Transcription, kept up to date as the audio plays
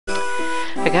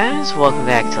Hey guys, welcome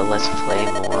back to Let's Play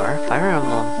more Fire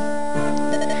Emblem.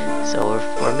 So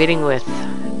we're meeting with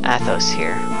Athos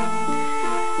here.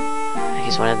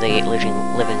 He's one of the 8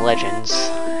 living legends.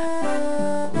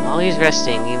 While he's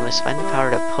resting, you must find the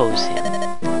power to oppose him.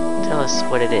 Tell us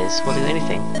what it is. We'll do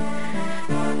anything.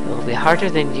 It will be harder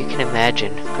than you can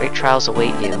imagine. Great trials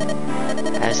await you,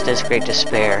 as does great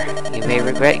despair. You may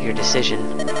regret your decision.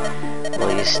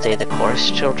 Will you stay the course,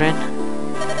 children?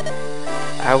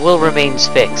 Our will remains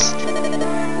fixed.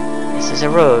 This is a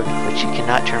road which you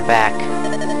cannot turn back.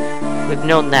 We've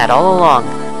known that all along.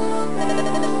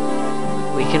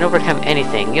 We can overcome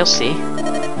anything, you'll see.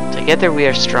 Together we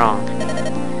are strong.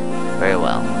 Very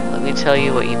well, let me tell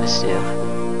you what you must do.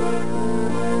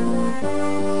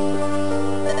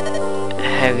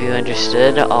 Have you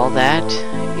understood all that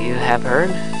you have heard?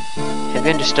 Have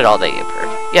you understood all that you have heard?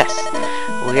 Yes.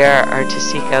 We are to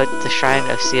seek out the Shrine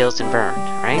of Seals and Burned,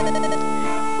 right?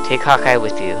 Take Hawkeye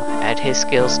with you. Add his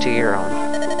skills to your own.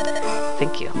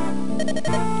 Thank you.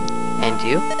 And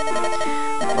you?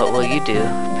 What will you do,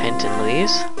 Pent and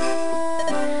Louise?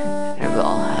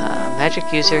 Nergal, a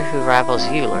magic user who rivals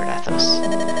you, Lord Athos.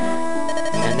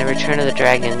 And the Return of the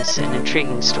Dragons, an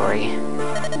intriguing story.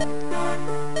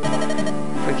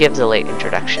 Forgive the late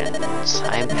introductions.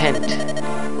 I am Pent,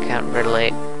 Count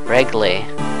Regle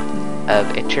of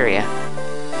Etruria.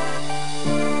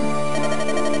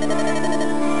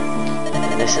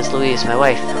 This is Louise, my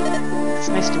wife. It's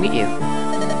nice to meet you.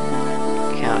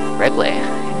 Count Regle.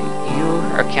 You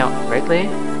are Count Regle?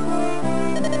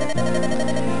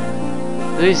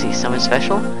 Who is he? Someone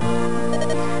special?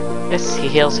 Yes, he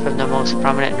hails from the most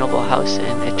prominent noble house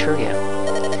in Etruria.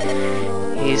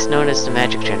 He is known as the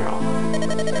Magic General.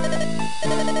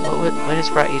 What has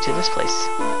brought you to this place?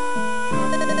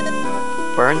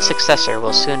 Burn's successor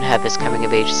will soon have his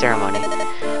coming-of-age ceremony.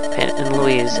 Pent and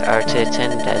Louise are to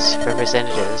attend as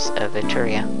representatives of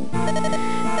Etruria.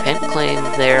 Pent claimed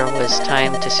there was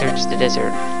time to search the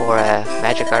desert for a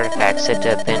magic artifact said to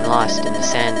have been lost in the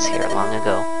sands here long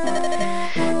ago.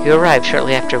 You arrived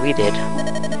shortly after we did.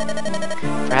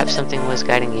 Perhaps something was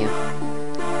guiding you.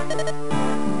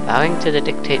 Bowing to the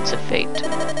dictates of fate,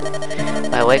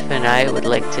 my wife and I would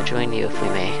like to join you if we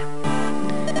may.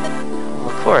 Well,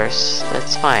 of course,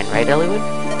 that's fine, right,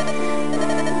 Elliewood?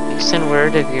 Send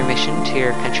word of your mission to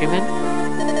your countrymen?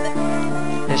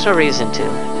 There's no reason to,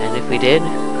 and if we did,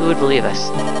 who would believe us?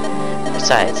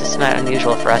 Besides, it's not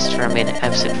unusual for us to remain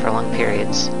absent for long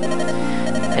periods.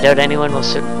 I doubt anyone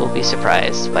will be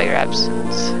surprised by your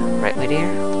absence. Right, my dear?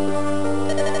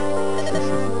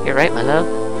 You're right, my love.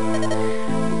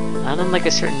 Not unlike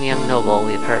a certain young noble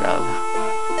we've heard of.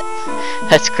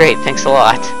 That's great, thanks a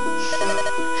lot.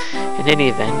 In any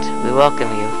event, we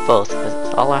welcome you both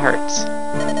with all our hearts.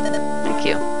 Thank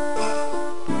you.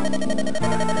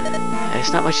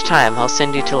 There's not much time. I'll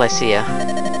send you to Lycia.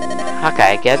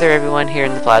 Hawkeye, gather everyone here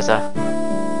in the plaza.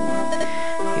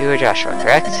 You are Joshua,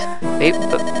 correct? Fate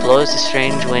blows a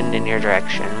strange wind in your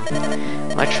direction.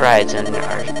 Much rides on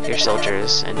your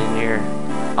soldiers and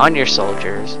on your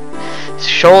soldiers'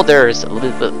 shoulders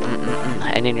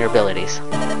and in your abilities.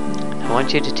 I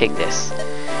want you to take this.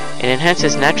 It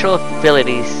enhances natural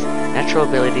abilities,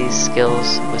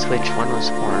 skills with which one was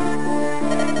born.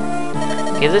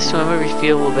 Give this to whomever you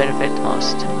feel will benefit the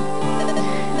most.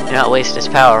 Do not waste its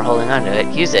power holding on to it.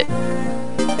 Use it.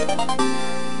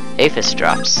 Aphis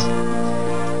drops.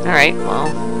 Alright,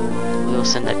 well, we will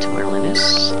send that to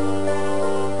Merlinus.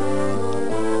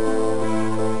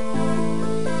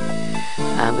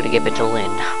 I'm gonna give it to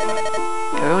Lynn.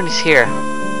 Everyone is here.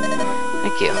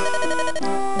 Thank you.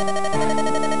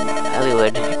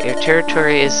 Elliewood, your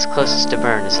territory is closest to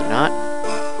Burn, is it not?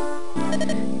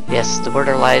 Yes, the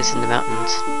border lies in the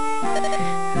mountains.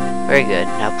 Very good.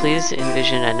 Now please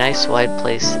envision a nice wide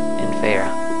place in Fair.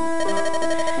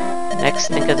 Next,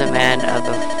 think of the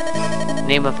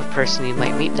name of a person you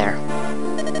might meet there.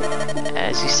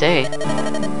 As you say.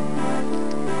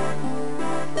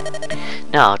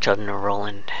 Now, children of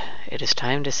Roland, it is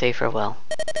time to say farewell.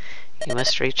 You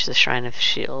must reach the Shrine of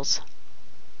Shields.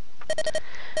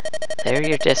 There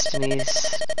your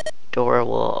destiny's door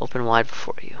will open wide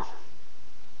before you.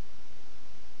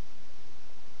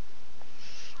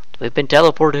 We've been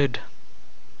teleported.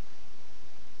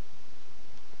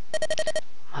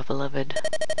 My beloved,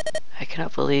 I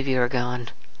cannot believe you are gone.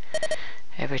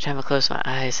 Every time I close my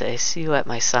eyes, I see you at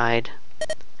my side.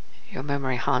 Your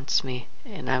memory haunts me,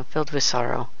 and I'm filled with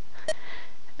sorrow.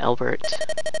 Albert,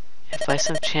 if by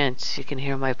some chance you can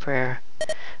hear my prayer,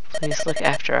 please look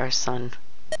after our son.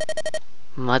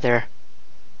 Mother.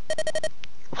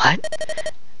 What?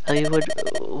 Elliewood,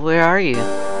 where are you?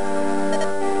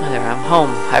 Mother, I'm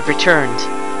home. I've returned.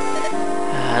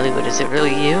 Hollywood, is it really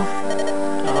you?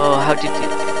 Oh, how did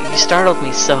you startled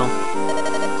me so.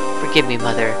 Forgive me,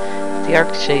 Mother. The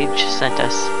Archsage sent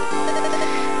us.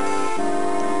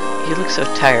 You look so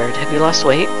tired. Have you lost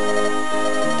weight?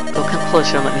 Oh, come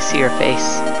closer and let me see your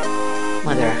face.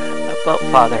 Mother, about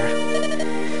Father.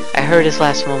 I heard his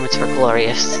last moments were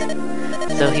glorious.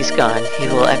 Though he's gone, he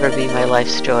will ever be my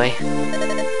life's joy.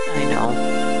 I know.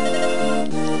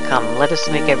 Come, let us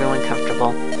make everyone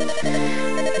comfortable.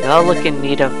 You all look in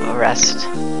need of a rest.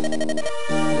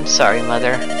 I'm sorry,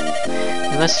 Mother.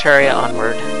 We must hurry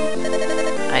onward.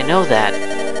 I know that,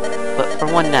 but for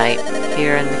one night,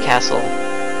 here in the castle,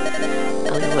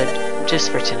 Hollywood, just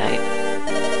for tonight.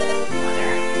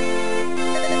 Mother.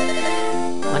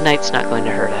 One night's not going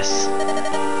to hurt us.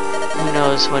 Who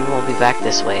knows when we'll be back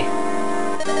this way.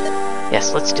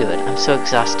 Yes, let's do it. I'm so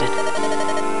exhausted.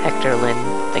 Hector, Lynn,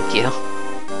 thank you.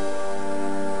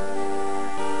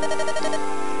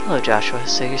 Hello, Joshua.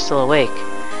 So you're still awake.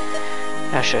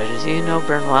 Joshua, do you know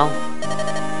Burnwell?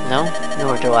 No?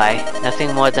 Nor do I.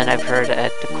 Nothing more than I've heard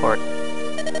at the court.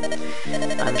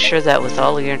 I'm sure that with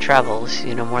all your travels,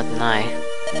 you know more than I.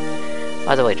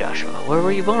 By the way, Joshua, where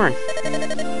were you born?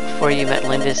 Before you met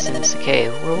Lindis and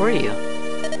Sakei, where were you?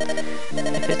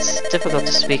 If it's difficult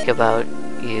to speak about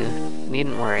you,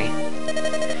 needn't worry.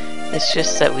 It's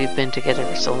just that we've been together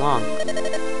for so long,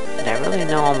 and I really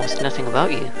know almost nothing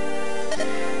about you.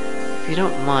 If you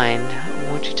don't mind,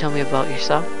 won't you tell me about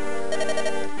yourself?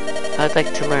 I'd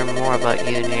like to learn more about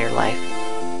you and your life.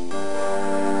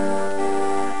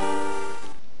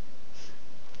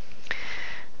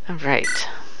 Alright.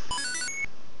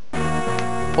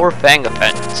 4 Fang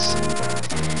offense.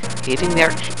 Heeding the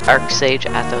Archsage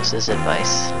Athos'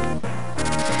 advice.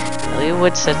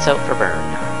 Hollywood sets out for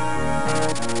Bern.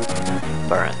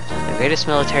 Bern, the greatest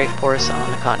military force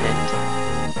on the continent.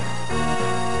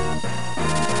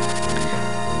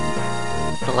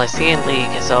 The Lycian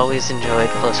League has always enjoyed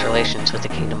close relations with the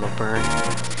Kingdom of Bern.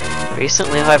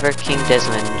 Recently, however, King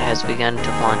Desmond has begun to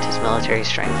flaunt his military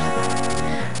strength.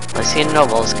 Lycian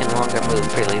nobles can no longer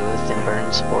move freely within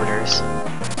Bern's borders.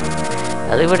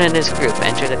 Hollywood and his group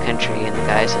enter the country in the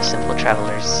guise of simple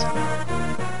travelers.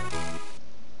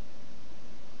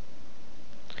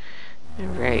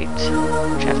 Alright,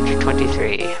 chapter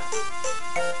 23.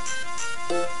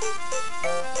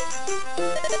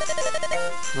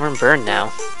 We're in Bern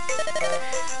now.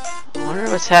 I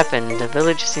wonder what's happened. The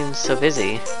village seems so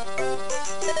busy.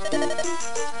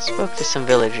 I spoke to some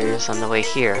villagers on the way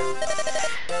here.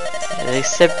 They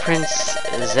said Prince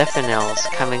Zephanel's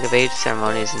coming of age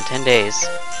ceremonies in 10 days.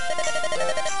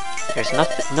 There's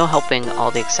no helping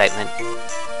all the excitement.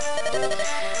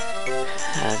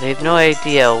 They've no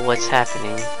idea what's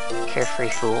happening. Carefree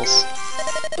fools.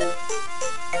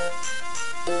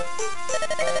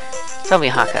 Tell me,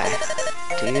 Hawkeye,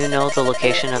 do you know the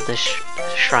location of the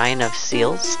Shrine of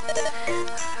Seals?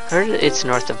 I've heard it's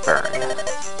north of Bern.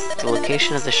 The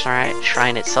location of the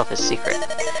shrine itself is secret.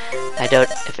 I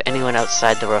doubt if anyone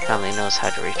outside the royal family knows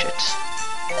how to reach it.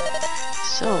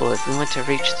 So, if we want to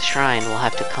reach the shrine, we'll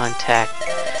have to contact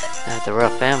the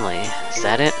royal family. Is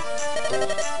that it?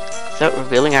 Without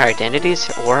revealing our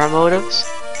identities or our motives?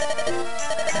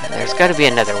 There's got to be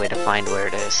another way to find where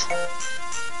it is.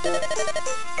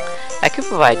 I could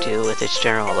provide you with its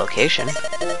general location.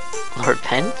 Lord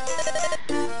Pent?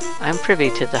 I'm privy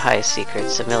to the highest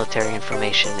secrets of military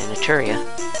information in Eturia.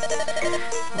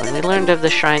 When we learned of the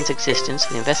shrine's existence,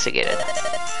 we investigated.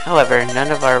 However,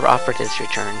 none of our operatives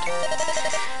returned.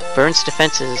 Bern's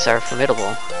defenses are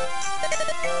formidable.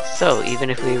 So, even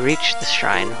if we reach the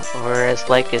shrine, we're as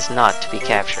like as not to be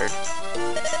captured.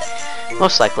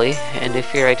 Most likely, and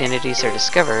if your identities are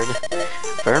discovered,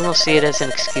 Bern will see it as an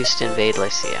excuse to invade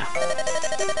Lycia.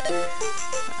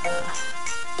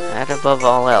 That above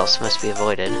all else must be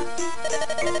avoided.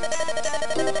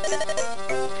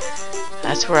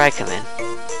 That's where I come in.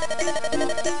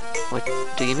 What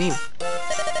do you mean?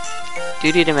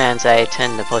 Duty demands I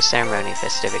attend the post-ceremony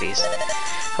festivities.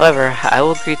 However, I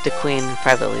will greet the Queen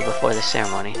privately before the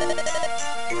ceremony.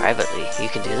 Privately? You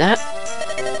can do that?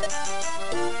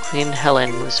 Queen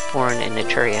Helen was born in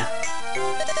Eturia.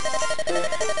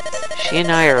 She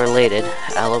and I are related,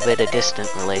 albeit a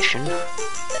distant relation.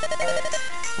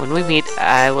 When we meet,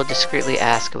 I will discreetly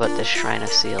ask about the Shrine of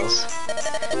Seals.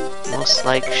 Most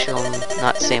like she'll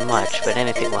not say much, but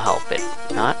anything will help it,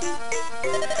 not?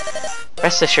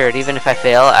 Rest assured, even if I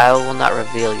fail, I will not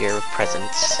reveal your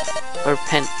presence. Or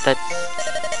repent that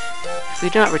if we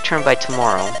do not return by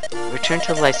tomorrow, return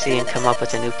to Lycia and come up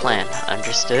with a new plan.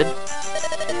 Understood?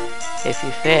 If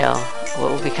you fail,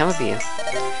 what will become of you?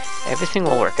 Everything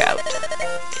will work out.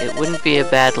 It wouldn't be a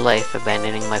bad life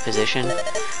abandoning my position,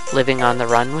 living on the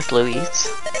run with Louise.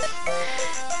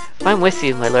 If I'm with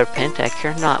you, my Lord Pint, I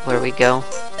care not where we go.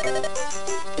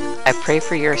 I pray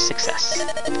for your success.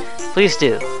 Please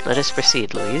do. Let us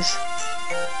proceed, Louise.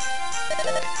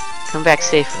 Come back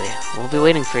safely. We'll be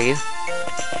waiting for you.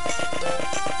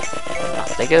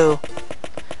 Off they go.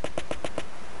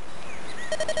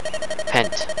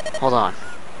 Pent, hold on.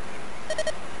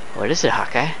 What is it,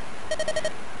 Hawkeye?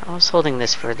 I was holding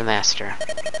this for the Master.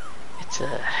 It's a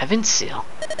heaven seal.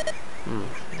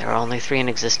 There are only 3 in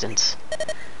existence.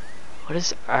 What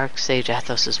is Archsage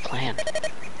Athos's plan?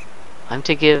 I'm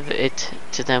to give it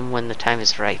to them when the time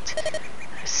is right.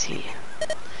 I see.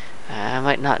 I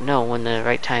might not know when the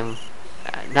right time,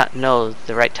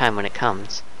 when it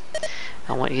comes.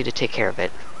 I want you to take care of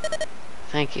it.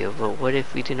 Thank you, but what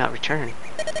if we do not return?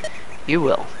 You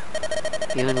will.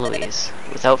 You and Louise,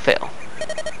 without fail.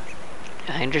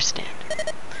 I understand.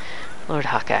 Lord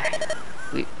Hawkeye,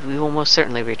 we will most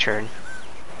certainly return.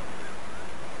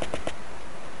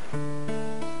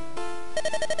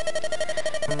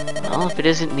 Well, if it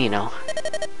isn't Nino.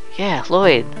 Yeah,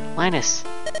 Lloyd, Linus.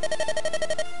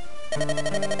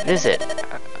 What is it?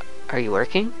 Are you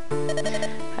working?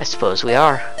 I suppose we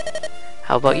are.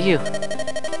 How about you?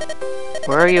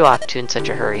 Where are you off to in such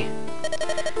a hurry?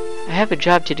 I have a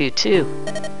job to do too.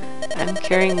 I'm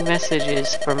carrying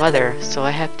messages for Mother, so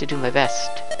I have to do my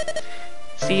best.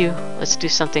 See you. Let's do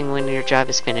something when your job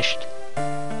is finished.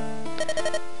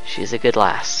 She's a good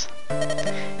lass.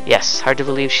 Yes, hard to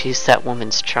believe she's that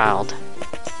woman's child.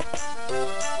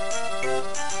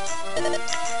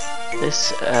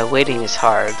 This waiting is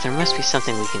hard. There must be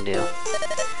something we can do.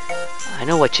 I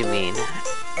know what you mean,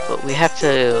 but we have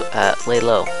to lay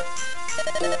low.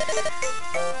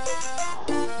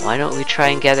 Why don't we try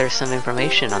and gather some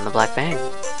information on the Black Fang?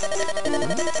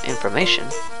 Information?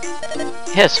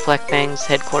 Yes, Black Fang's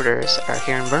headquarters are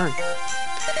here in Bern.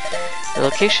 The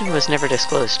location was never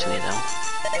disclosed to me, though.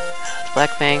 The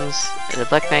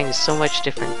Black Fang is so much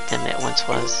different than it once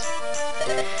was.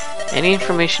 Any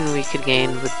information we could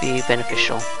gain would be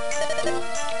beneficial.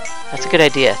 That's a good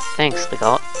idea. Thanks,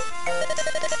 Legault.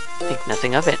 Think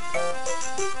nothing of it.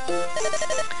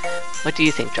 What do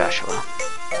you think, Joshua?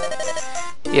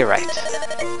 You're right.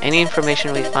 Any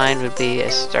information we find would be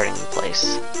a starting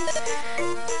place.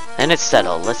 Then it's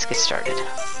settled. Let's get started.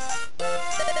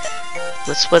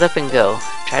 Let's split up and go.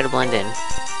 Try to blend in.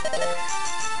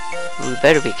 We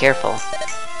better be careful.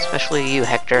 Especially you,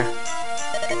 Hector.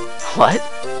 What?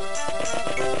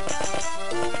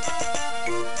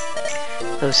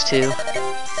 Those two.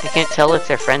 I can't tell if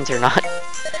they're friends or not.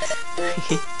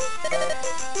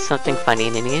 Something funny,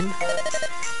 Ninian?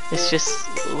 It's just...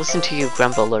 listen to you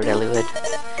grumble, Lord Eliwood.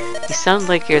 You sound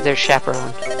like you're their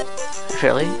chaperone.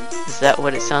 Really? Is that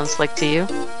what it sounds like to you?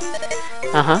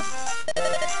 Uh-huh.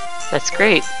 That's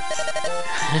great.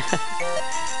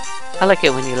 I like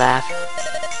it when you laugh.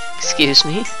 Excuse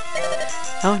me?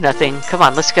 Oh, nothing. Come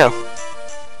on, let's go.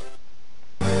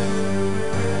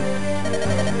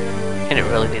 Can it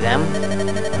really be them?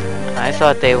 I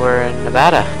thought they were in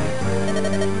Nevada.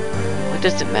 What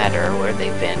does it matter where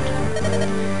they've been?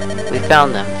 We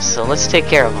found them, so let's take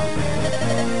care of them.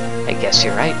 I guess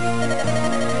you're right.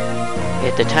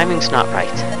 Yet the timing's not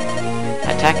right.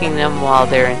 Attacking them while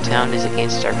they're in town is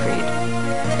against our creed.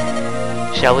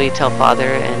 Shall we tell Father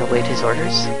and await his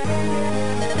orders?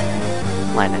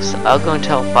 Linus, I'll go and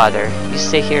tell Father. You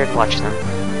stay here and watch them.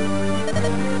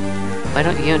 Why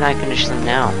don't you and I finish them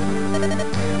now?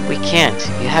 We can't.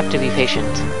 You have to be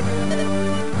patient.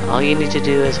 All you need to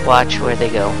do is watch where they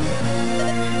go.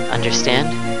 Understand?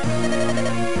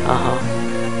 Uh-huh.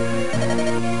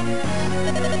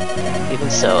 Even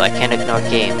so, I can't ignore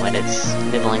game when it's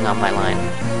nibbling on my line.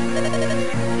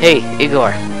 Hey,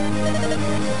 Igor!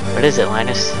 What is it,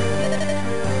 Linus?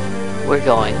 We're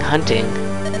going hunting.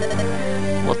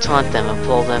 We'll taunt them and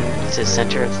pull them to the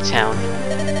center of the town.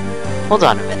 Hold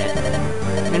on a minute.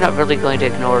 You're not really going to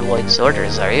ignore Lloyd's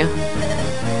orders, are you?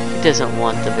 He doesn't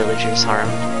want the villagers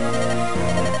harmed.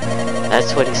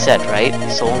 That's what he said, right?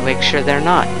 So we'll make sure they're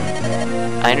not.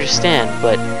 I understand,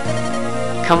 but...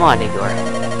 come on, Igor.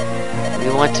 We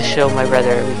want to show my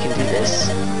brother we can do this,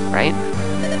 right?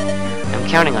 I'm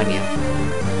counting on you.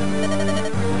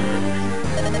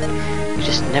 You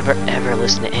just never ever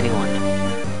listen to anyone.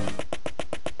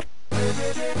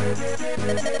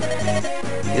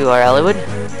 You are Eliwood?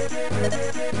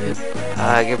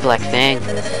 You're Black Fang.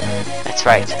 That's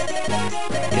right.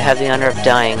 You have the honor of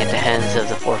dying at the hands of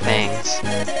the Four Fangs.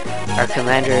 Our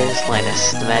commander is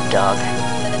Linus, the Mad Dog.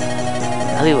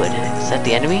 Eliwood, is that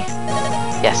the enemy?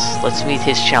 Yes, let's meet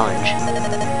his challenge.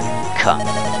 Come.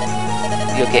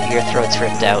 you'll get your throats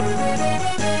ripped out.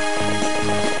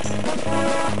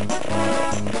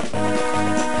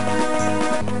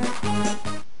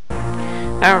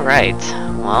 Alright,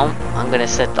 well, I'm gonna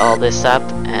set all this up,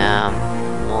 and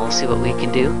we'll see what we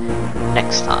can do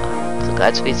next time. So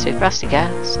Godspeed, stay frosty,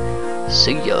 guys.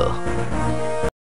 See ya!